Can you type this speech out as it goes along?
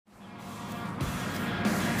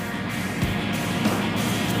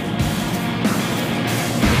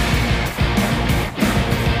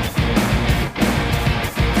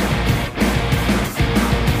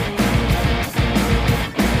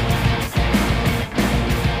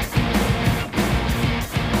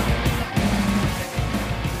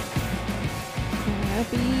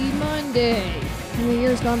Monday. And the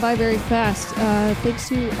year's gone by very fast. Thanks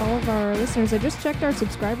to all of our listeners. I just checked our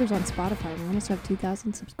subscribers on Spotify. We almost have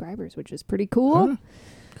 2,000 subscribers, which is pretty cool. Huh?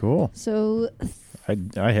 Cool. So,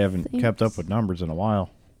 I haven't kept up with numbers in a while.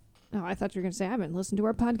 Oh, I thought you were going to say I haven't listened to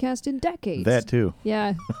our podcast in decades. That too.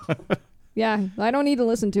 Yeah. Yeah, I don't need to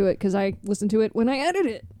listen to it because I listen to it when I edit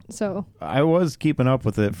it. So I was keeping up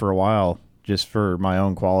with it for a while, just for my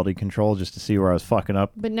own quality control, just to see where I was fucking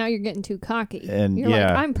up. But now you're getting too cocky. And you're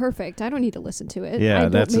like, I'm perfect. I don't need to listen to it. Yeah, I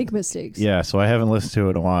don't make mistakes. Yeah, so I haven't listened to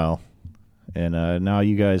it in a while. And now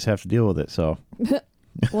you guys have to deal with it, so.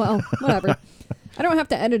 Well, whatever. I don't have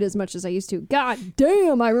to edit as much as I used to. God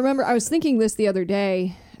damn, I remember I was thinking this the other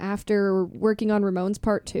day after working on Ramones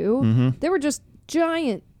Part 2. Mm-hmm. There were just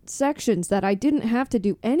giant sections that I didn't have to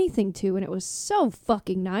do anything to, and it was so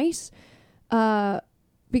fucking nice.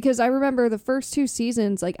 Because I remember the first 2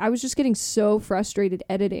 seasons, like, I was just getting so frustrated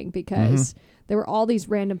editing because there were all these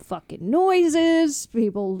random fucking noises,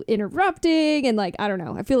 people interrupting, and, like, I don't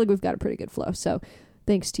know. I feel like we've got a pretty good flow. So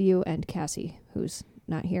thanks to you and Cassie, who's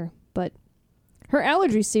not here. But her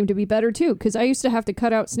allergies seem to be better, too, because I used to have to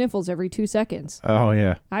cut out sniffles every 2 seconds. Oh,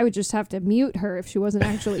 yeah. I would just have to mute her if she wasn't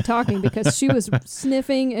actually talking because she was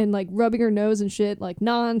sniffing and, like, rubbing her nose and shit, like,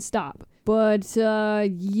 nonstop. But,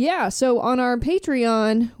 yeah, so on our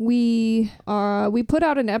Patreon, we put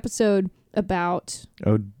out an episode about...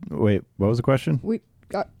 Oh, wait, what was the question? We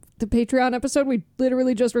got the Patreon episode we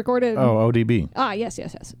literally just recorded. Oh, ODB. Ah, yes.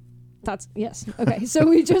 Yes. Okay, so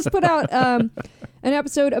we just put out an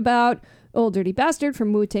episode about Old Dirty Bastard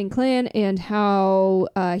from Wu-Tang Clan and how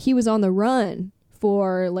he was on the run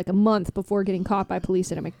for like a month before getting caught by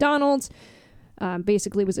police at a McDonald's.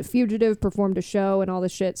 Basically was a fugitive, performed a show and all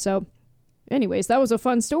this shit. So anyways, that was a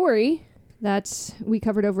fun story that we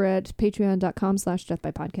covered over at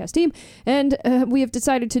patreon.com/deathbypodcastteam. And we have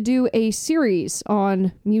decided to do a series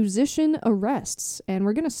on musician arrests. And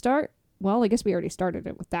we're going to start, well, I guess we already started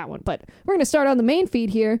it with that one, but we're going to start on the main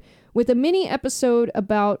feed here with a mini episode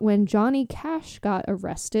about when Johnny Cash got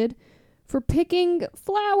arrested for picking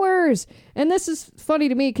flowers. And this is funny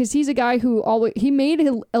to me because he's a guy who he made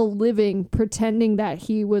a living pretending that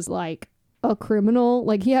he was like a criminal.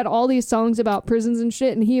 Like he had all these songs about prisons and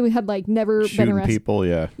shit, and he had like never been arrested. People,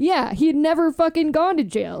 yeah. Yeah, he had never fucking gone to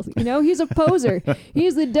jail. You know, he's a poser.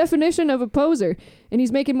 He's the definition of a poser. And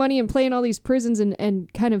he's making money and playing all these prisons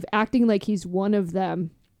and kind of acting like he's one of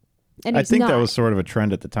them. And I think that was sort of a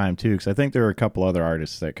trend at the time, too, because I think there were a couple other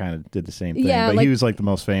artists that kind of did the same thing. Yeah, but like, he was like the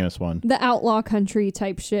most famous one. The outlaw country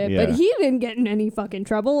type shit. Yeah. But he didn't get in any fucking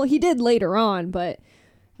trouble. He did later on, but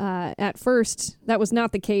at first that was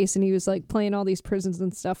not the case. And he was like playing all these prisons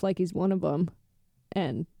and stuff like he's one of them.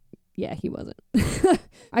 And yeah, he wasn't.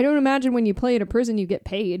 I don't imagine when you play at a prison you get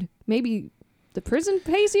paid. Maybe the prison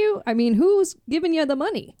pays you? I mean, who's giving you the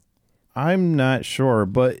money? I'm not sure,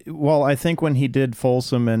 but, well, I think when he did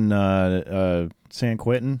Folsom and San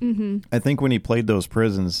Quentin, I think when he played those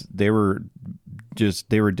prisons, they were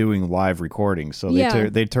doing live recordings, so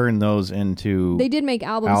they turned those into they did make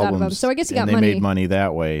albums out of them, so I guess he got money. They made money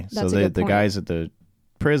that way. That's so the guys at the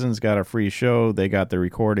prisons got a free show, they got the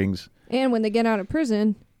recordings. And when they get out of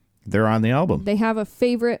prison, they're on the album. They have a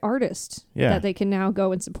favorite artist that they can now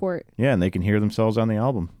go and support. Yeah, and they can hear themselves on the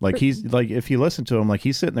album. Like he's like, if you listen to him, like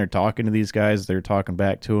he's sitting there talking to these guys, they're talking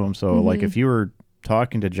back to him. So like if you were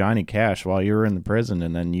talking to Johnny Cash while you were in the prison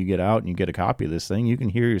and then you get out and you get a copy of this thing, you can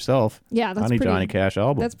hear yourself on a Johnny Cash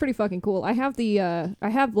album. That's pretty fucking cool. I have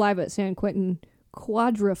Live at San Quentin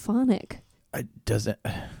quadraphonic. I was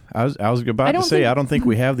about to say I don't think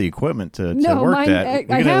we have the equipment to work that. We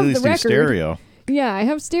can at least do stereo. Yeah, I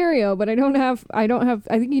have stereo, but I don't have. I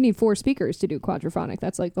think you need 4 speakers to do quadraphonic.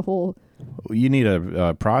 That's like the whole. You need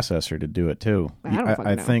a processor to do it too. I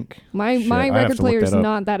know. Think my record player is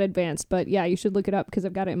not that advanced, but yeah, you should look it up because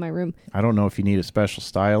I've got it in my room. I don't know if you need a special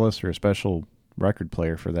stylus or a special record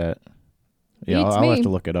player for that. Yeah, I'll have to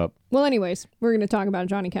look it up. Well, anyways, we're going to talk about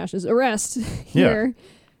Johnny Cash's arrest here.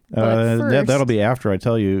 Yeah. That'll be after I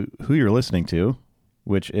tell you who you're listening to,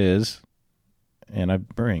 which is. And I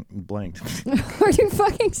blanked. Are you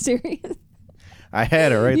fucking serious? I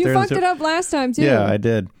had it right there. You fucked it up last time, too. Yeah, I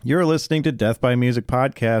did. You're listening to Death by Music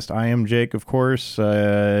Podcast. I am Jake, of course.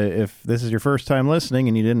 If this is your first time listening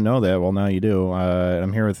and you didn't know that, well, now you do.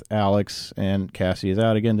 I'm here with Alex, and Cassie is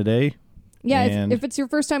out again today. Yeah, if it's your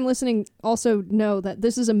first time listening, also know that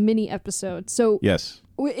this is a mini episode. So yes.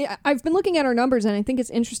 I've been looking at our numbers, and I think it's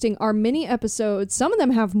interesting. Our mini episodes, some of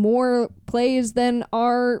them have more plays than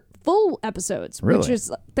our full episodes, which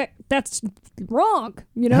is that's wrong.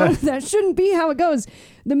 You know, that shouldn't be how it goes.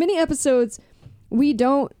 The mini episodes, we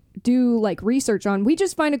don't do like research on. We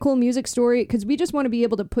just find a cool music story because we just want to be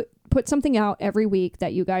able to put something out every week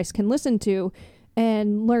that you guys can listen to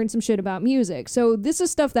and learn some shit about music. So this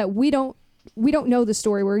is stuff that we don't know the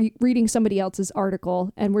story. We're reading somebody else's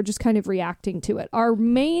article and we're just kind of reacting to it. Our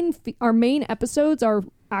main episodes, our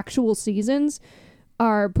actual seasons,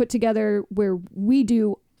 are put together where we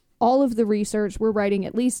do all of the research. We're writing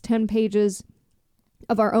at least 10 pages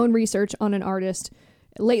of our own research on an artist.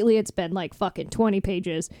 Lately, it's been like fucking 20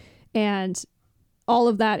 pages. And all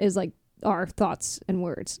of that is like our thoughts and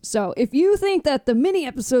words. So if you think that the mini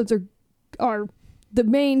episodes are the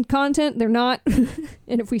main content, they're not.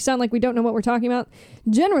 And if we sound like we don't know what we're talking about,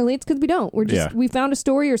 generally it's because we don't. We found a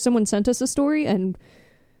story or someone sent us a story and,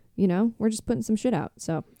 we're just putting some shit out.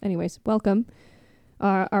 So anyways, welcome.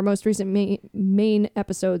 Our most recent main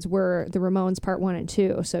episodes were the Ramones Part 1 and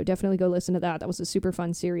 2. So definitely go listen to that. That was a super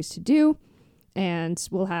fun series to do. And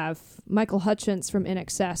we'll have Michael Hutchence from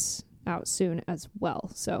INXS out soon as well.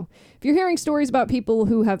 So if you're hearing stories about people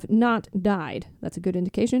who have not died, that's a good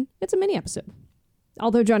indication. It's a mini episode.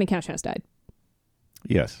 Although Johnny Cash has died.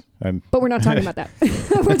 Yes. But we're not talking about that.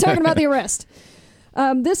 We're talking about the arrest.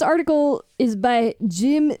 This article is by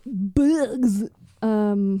Jim Buggz.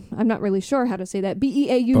 I'm not really sure how to say that.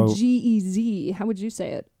 Beaugez. How would you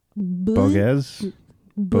say it? Boguez?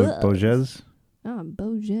 Boguez? Oh,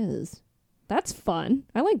 Boguez. That's fun.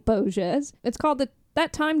 I like Boguez. It's called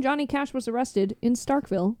That Time Johnny Cash Was Arrested in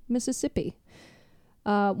Starkville, Mississippi.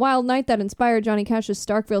 Wild Night that inspired Johnny Cash's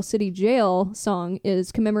Starkville City Jail song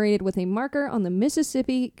is commemorated with a marker on the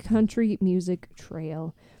Mississippi Country Music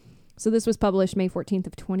Trail. So this was published May 14th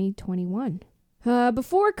of 2021.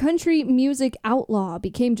 Before country music outlaw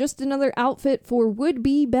became just another outfit for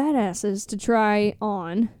would-be badasses to try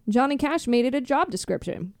on, Johnny Cash made it a job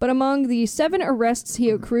description. But among the 7 arrests he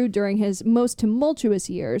accrued during his most tumultuous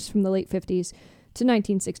years from the late 50s to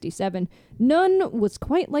 1967, none was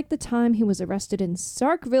quite like the time he was arrested in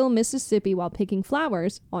Starkville, Mississippi while picking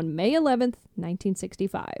flowers on May 11th,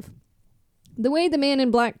 1965. The way the Man in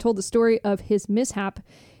Black told the story of his mishap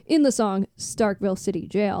in the song Starkville City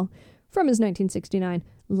Jail from his 1969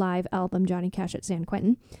 live album Johnny Cash at San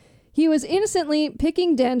Quentin, he was innocently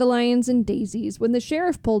picking dandelions and daisies when the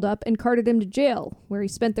sheriff pulled up and carted him to jail, where he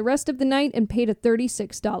spent the rest of the night and paid a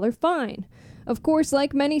 $36 fine. Of course,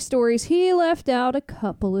 like many stories, he left out a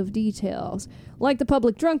couple of details. Like the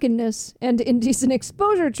public drunkenness and indecent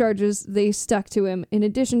exposure charges, they stuck to him, in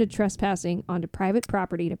addition to trespassing onto private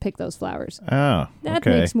property to pick those flowers. Oh, that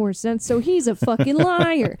makes more sense. So he's a fucking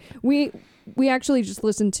liar. We actually just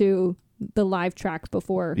listened to the live track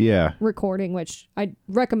before recording, which I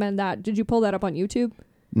recommend that. Did you pull that up on YouTube?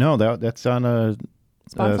 No, that's on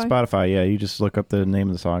Spotify. Yeah, you just look up the name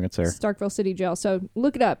of the song. It's there. Starkville City Jail. So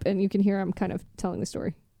look it up, and you can hear him kind of telling the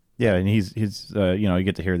story. Yeah, and he's you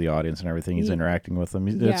get to hear the audience and everything. He's interacting with them.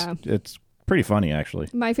 It's pretty funny, actually.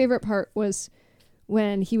 My favorite part was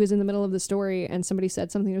when he was in the middle of the story and somebody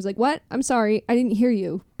said something. He was like, "What? I'm sorry, I didn't hear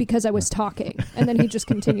you because I was talking," and then he just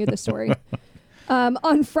continued the story.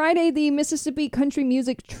 On Friday, the Mississippi Country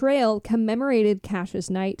Music Trail commemorated Cash's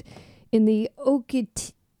night in the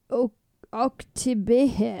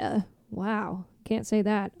Oktibbeha. Wow, can't say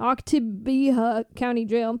that. Oktibbeha County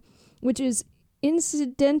Jail, which is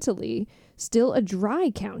incidentally still a dry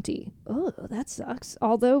county. Oh, that sucks.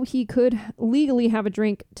 Although he could legally have a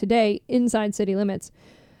drink today inside city limits,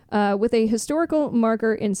 with a historical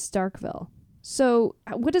marker in Starkville. So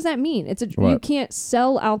what does that mean? You can't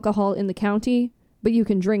sell alcohol in the county, but you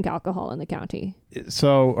can drink alcohol in the county.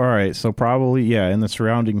 So, all right. So probably, in the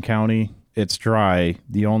surrounding county, it's dry.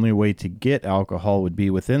 The only way to get alcohol would be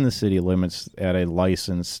within the city limits at a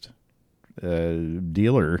licensed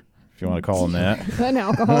dealer, if you want to call them that. An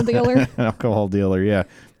alcohol dealer? An alcohol dealer, yeah.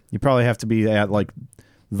 You probably have to be at like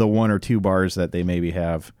the 1 or 2 bars that they maybe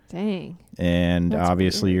have. Dang. And that's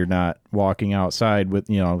obviously weird. You're not walking outside with,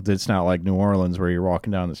 it's not like New Orleans where you're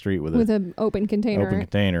walking down the street with an open container. Open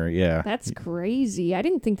container, yeah. That's crazy. I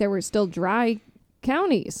didn't think there were still dry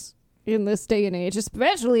counties in this day and age,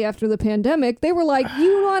 especially after the pandemic. They were like,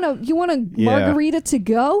 you want a margarita to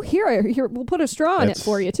go? Here, we'll put a straw in it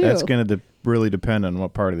for you too. That's going to really depend on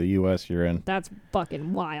what part of the U.S. you're in. That's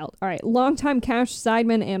fucking wild. All right, longtime Cash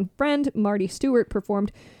sideman and friend Marty Stewart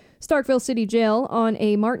performed Starkville City Jail on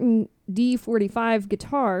a Martin D45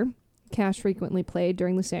 guitar Cash frequently played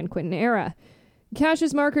during the San Quentin era.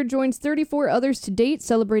 Cash's marker joins 34 others to date,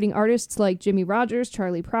 celebrating artists like Jimmy Rogers,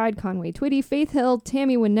 Charlie Pride, Conway Twitty, Faith Hill,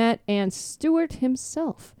 Tammy Wynette, and Stewart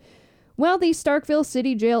himself. While the Starkville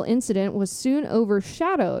City Jail incident was soon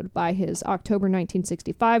overshadowed by his October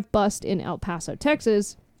 1965 bust in El Paso,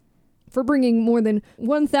 Texas, for bringing more than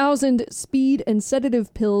 1,000 speed and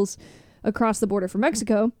sedative pills across the border from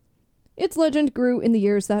Mexico, its legend grew in the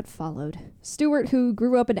years that followed. Stewart, who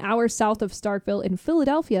grew up an hour south of Starkville in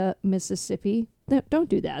Philadelphia, Mississippi, don't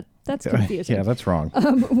do that. That's confusing. Yeah, that's wrong.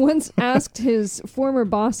 Once asked his former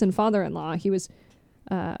boss and father-in-law, he was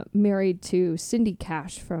married to Cindy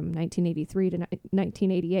Cash from 1983 to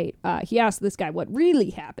 1988. He asked this guy what really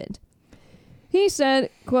happened. He said,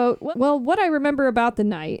 quote, "Well, what I remember about the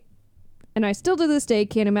night, and I still to this day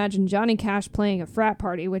can't imagine Johnny Cash playing a frat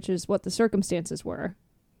party, which is what the circumstances were.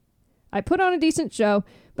 I put on a decent show,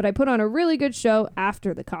 but I put on a really good show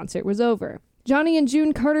after the concert was over. Johnny and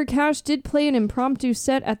June Carter Cash did play an impromptu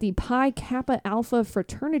set at the Pi Kappa Alpha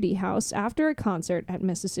fraternity house after a concert at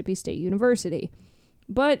Mississippi State University.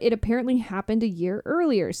 But it apparently happened a year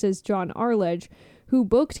earlier," says John Arledge, who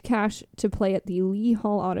booked Cash to play at the Lee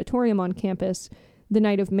Hall Auditorium on campus the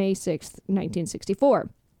night of May 6th,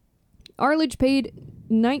 1964. Arledge paid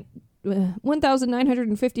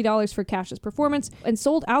 $1,950 for Cash's performance and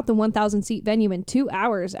sold out the 1,000-seat venue in 2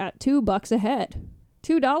 hours at $2 a head.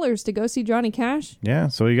 $2 to go see Johnny Cash? Yeah,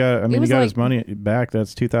 so he got his money back.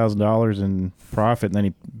 That's $2,000 in profit, and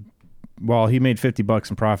then he made $50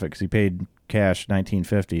 in profit because he paid Cash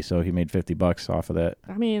 $1,950, so he made $50 off of that.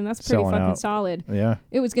 I mean, that's pretty fucking solid. Yeah.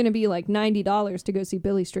 It was going to be like $90 to go see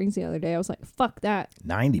Billy Strings the other day. I was like, fuck that.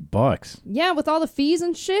 $90? Yeah, with all the fees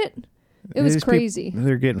and shit. It was crazy.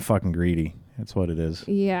 They're getting fucking greedy. That's what it is.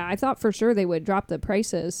 Yeah, I thought for sure they would drop the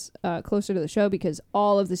prices closer to the show because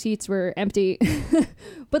all of the seats were empty.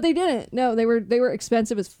 But they didn't. No, they were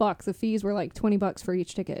expensive as fuck. The fees were like $20 for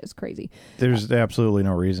each ticket. It's crazy. There's absolutely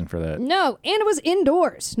no reason for that. No, and it was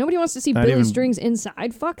indoors. Nobody wants to see Billy Strings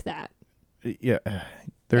inside. Fuck that. Yeah.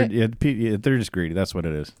 They're just greedy. That's what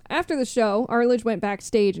it is. After the show, Arledge went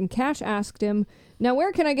backstage and Cash asked him, "Now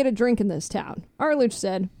where can I get a drink in this town?" Arledge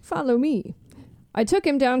said, "Follow me." I took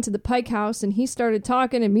him down to the Pike House and he started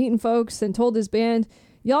talking and meeting folks and told his band,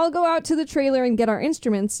 "Y'all go out to the trailer and get our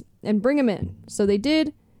instruments and bring them in." So they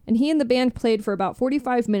did, and he and the band played for about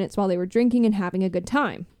 45 minutes while they were drinking and having a good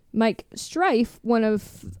time. Mike Strife, one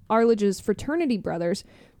of Arledge's fraternity brothers,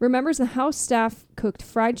 remembers the house staff cooked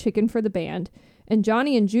fried chicken for the band, and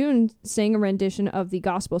Johnny and June sang a rendition of the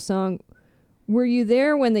gospel song, "Were You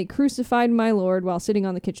There When They Crucified My Lord," while sitting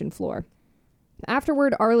on the kitchen floor.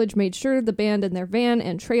 Afterward, Arledge made sure the band and their van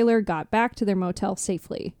and trailer got back to their motel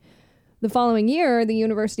safely. The following year, the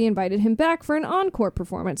university invited him back for an encore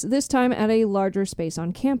performance, this time at a larger space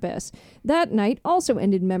on campus. That night also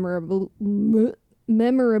ended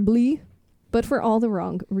memorably, but for all the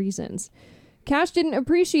wrong reasons. Cash didn't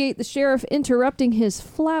appreciate the sheriff interrupting his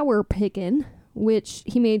flower picking, which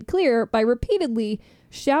he made clear by repeatedly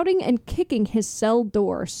shouting and kicking his cell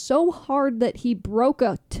door so hard that he broke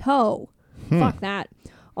a toe. Fuck that.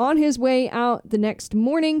 On his way out the next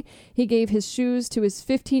morning, he gave his shoes to his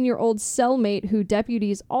 15-year-old cellmate, who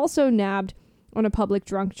deputies also nabbed on a public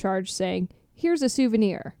drunk charge, saying, "Here's a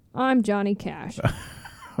souvenir. I'm Johnny Cash."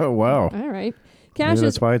 Oh, wow. All right. Maybe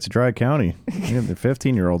that's why it's a dry county. You have the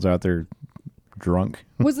 15-year-olds out there drunk.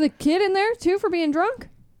 Was the kid in there, too, for being drunk?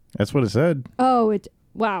 That's what it said. Oh,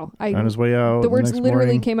 wow. On his way out. The words literally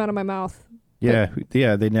morning. came out of my mouth. Yeah,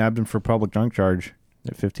 they nabbed him for public drunk charge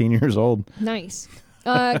at 15 years old. Nice.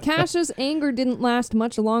 Cash's anger didn't last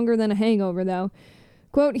much longer than a hangover, though.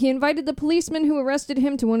 Quote, "He invited the policeman who arrested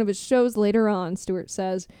him to one of his shows later on," Stewart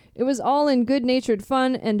says. "It was all in good-natured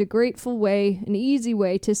fun and a grateful way, an easy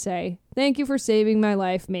way to say, 'Thank you for saving my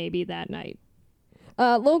life,' maybe that night."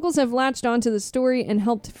 Locals have latched onto the story and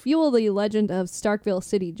helped fuel the legend of Starkville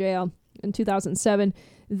City Jail. In 2007,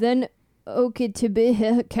 then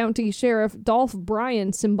Okeechobee County Sheriff Dolph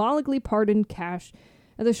Bryan symbolically pardoned Cash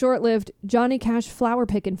at the short-lived Johnny Cash Flower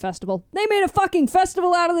Pickin' Festival. They made a fucking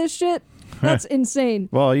festival out of this shit. That's insane.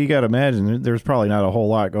 Well, you got to imagine there's probably not a whole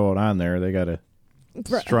lot going on there. They got to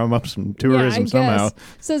strum up some tourism somehow.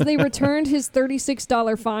 Says they returned his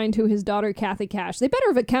 $36 fine to his daughter Kathy Cash. They better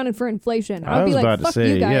have accounted for inflation. I was about to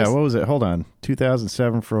say, you guys. yeah, what was it? Hold on.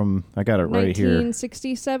 2007 from, I got it right here.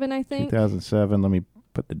 1967, I think. 2007. Let me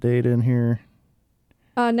put the date in here.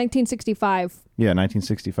 1965. Yeah,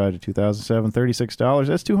 1965 to 2007, $36.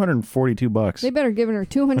 That's $242. They better give her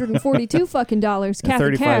 $242 fucking dollars. Kathy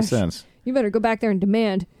 35 Cash. cents. You better go back there and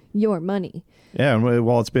demand your money. Yeah, and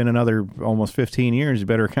while it's been another almost 15 years, you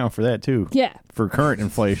better account for that too. Yeah. For current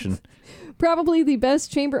inflation. Probably the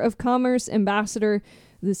best Chamber of Commerce ambassador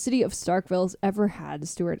the city of Starkville's ever had,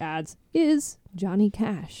 Stewart adds, is Johnny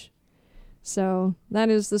Cash. So that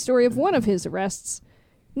is the story of one of his arrests.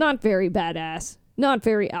 Not very badass. Not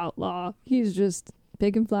very outlaw. He's just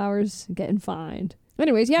picking flowers, getting fined.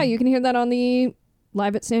 Anyways, yeah, you can hear that on the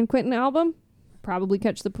Live at San Quentin album. Probably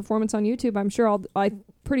catch the performance on YouTube. I'm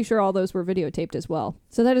pretty sure all those were videotaped as well.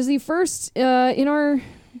 So that is the first in our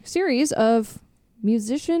series of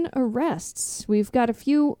musician arrests. We've got a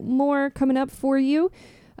few more coming up for you.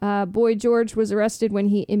 Boy George was arrested when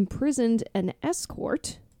he imprisoned an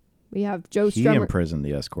escort. We have Joe Strummer. He imprisoned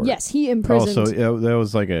the escort. Yes, he imprisoned. Oh, so that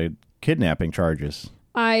was like a kidnapping charges.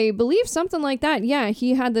 I believe something like that. Yeah,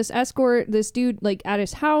 he had this escort, this dude, like, at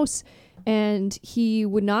his house, and he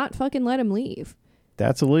would not fucking let him leave.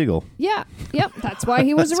 That's illegal. Yeah. Yep. That's why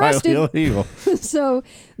he was arrested. Illegal. So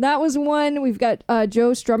that was one. We've got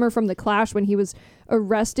Joe Strummer from The Clash when he was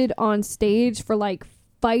arrested on stage for, like,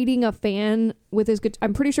 fighting a fan with his guitar.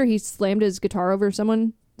 I'm pretty sure he slammed his guitar over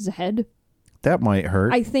someone's head. That might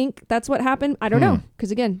hurt. I think that's what happened. I don't know.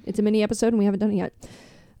 Because, again, it's a mini episode and we haven't done it yet.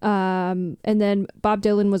 And then Bob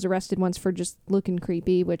Dylan was arrested once for just looking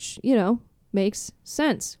creepy, which, you know, makes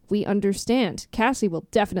sense. We understand. Cassie will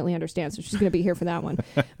definitely understand, so she's going to be here for that one.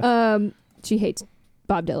 She hates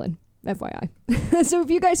Bob Dylan, FYI. So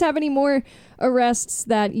if you guys have any more arrests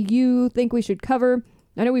that you think we should cover,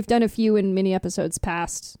 I know we've done a few in mini episodes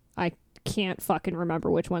past. I can't fucking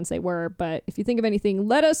remember which ones they were, but if you think of anything,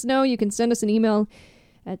 let us know. You can send us an email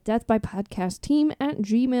at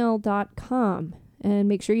deathbypodcastteam@gmail.com. And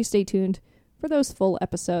make sure you stay tuned for those full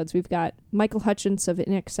episodes. We've got Michael Hutchence of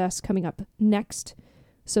In Excess coming up next.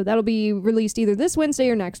 So that'll be released either this Wednesday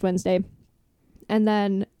or next Wednesday. And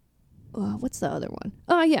then, what's the other one?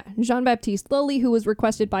 Yeah, Jean-Baptiste Lully, who was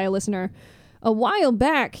requested by a listener a while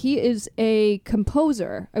back. He is a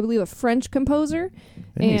composer, I believe a French composer.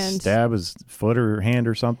 Didn't he stab his foot or hand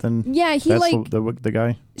or something? Yeah, That's the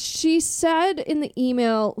guy. She said in the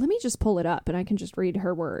email, let me just pull it up and I can just read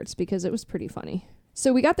her words because it was pretty funny.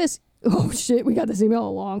 So we got this, we got this email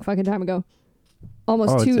a long fucking time ago.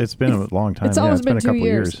 It's been a long time. It's almost been a couple 2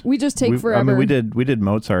 years. We just take forever. I mean, we did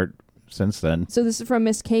Mozart since then. So this is from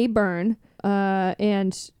Miss Kay Byrne,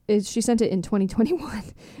 and she sent it in 2021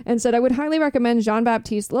 and said, I would highly recommend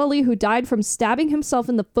Jean-Baptiste Lully, who died from stabbing himself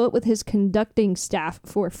in the foot with his conducting staff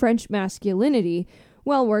for French masculinity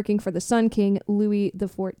while working for the Sun King Louis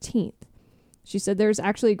XIV. She said there's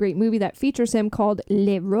actually a great movie that features him called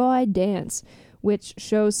Le Roi Dance, which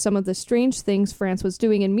shows some of the strange things France was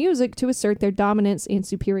doing in music to assert their dominance and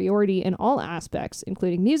superiority in all aspects,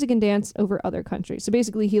 including music and dance, over other countries. So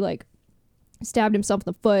basically he stabbed himself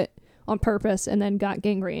in the foot on purpose and then got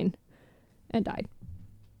gangrene and died.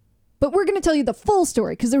 But we're going to tell you the full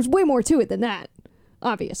story because there's way more to it than that,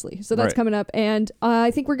 obviously. So that's coming up. And I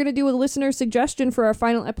think we're going to do a listener suggestion for our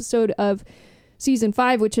final episode of season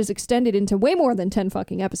 5, which is extended into way more than 10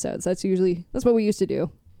 fucking episodes. That's what we used to do.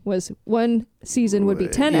 Was one season would be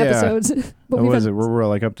 10 episodes. But we're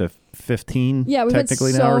like up to 15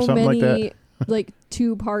 technically now or something like that. Like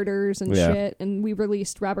 2-parters and shit. And we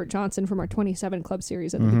released Robert Johnson from our 27 Club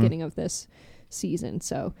series at the beginning of this season.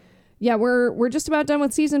 So yeah, we're just about done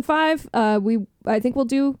with season 5. I think we'll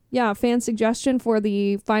do a fan suggestion for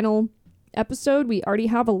the final episode. We already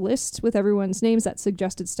have a list with everyone's names that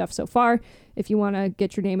suggested stuff so far. If you want to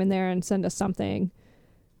get your name in there and send us something,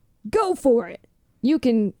 go for it. You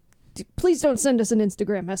can, please don't send us an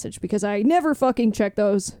Instagram message because I never fucking check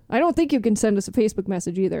those. I don't think you can send us a Facebook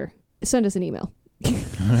message either. Send us an email.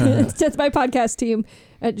 It's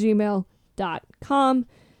deathbypodcastteam@gmail.com.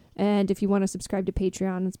 And if you want to subscribe to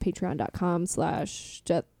Patreon, it's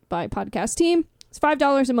patreon.com/deathbypodcastteam. It's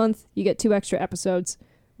 $5 a month. You get 2 extra episodes.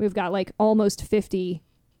 We've got almost 50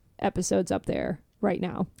 episodes up there right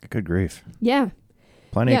now. Good grief. Yeah.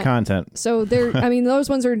 Plenty of content. So those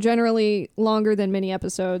ones are generally longer than mini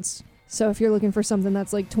episodes. So if you're looking for something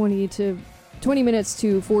that's 20 minutes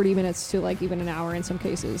to 40 minutes to even an hour in some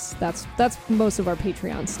cases, that's most of our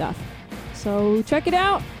Patreon stuff. So check it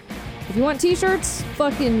out. If you want t-shirts,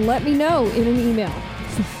 fucking let me know in an email.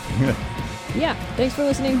 Yeah. Thanks for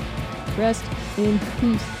listening. Rest in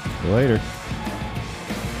peace. See you later.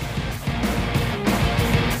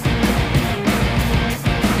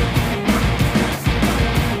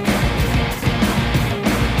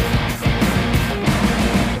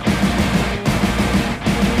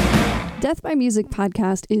 Death by Music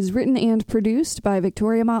podcast is written and produced by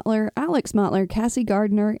Victoria Mottler, Alex Mottler, Cassie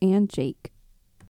Gardner, and Jake.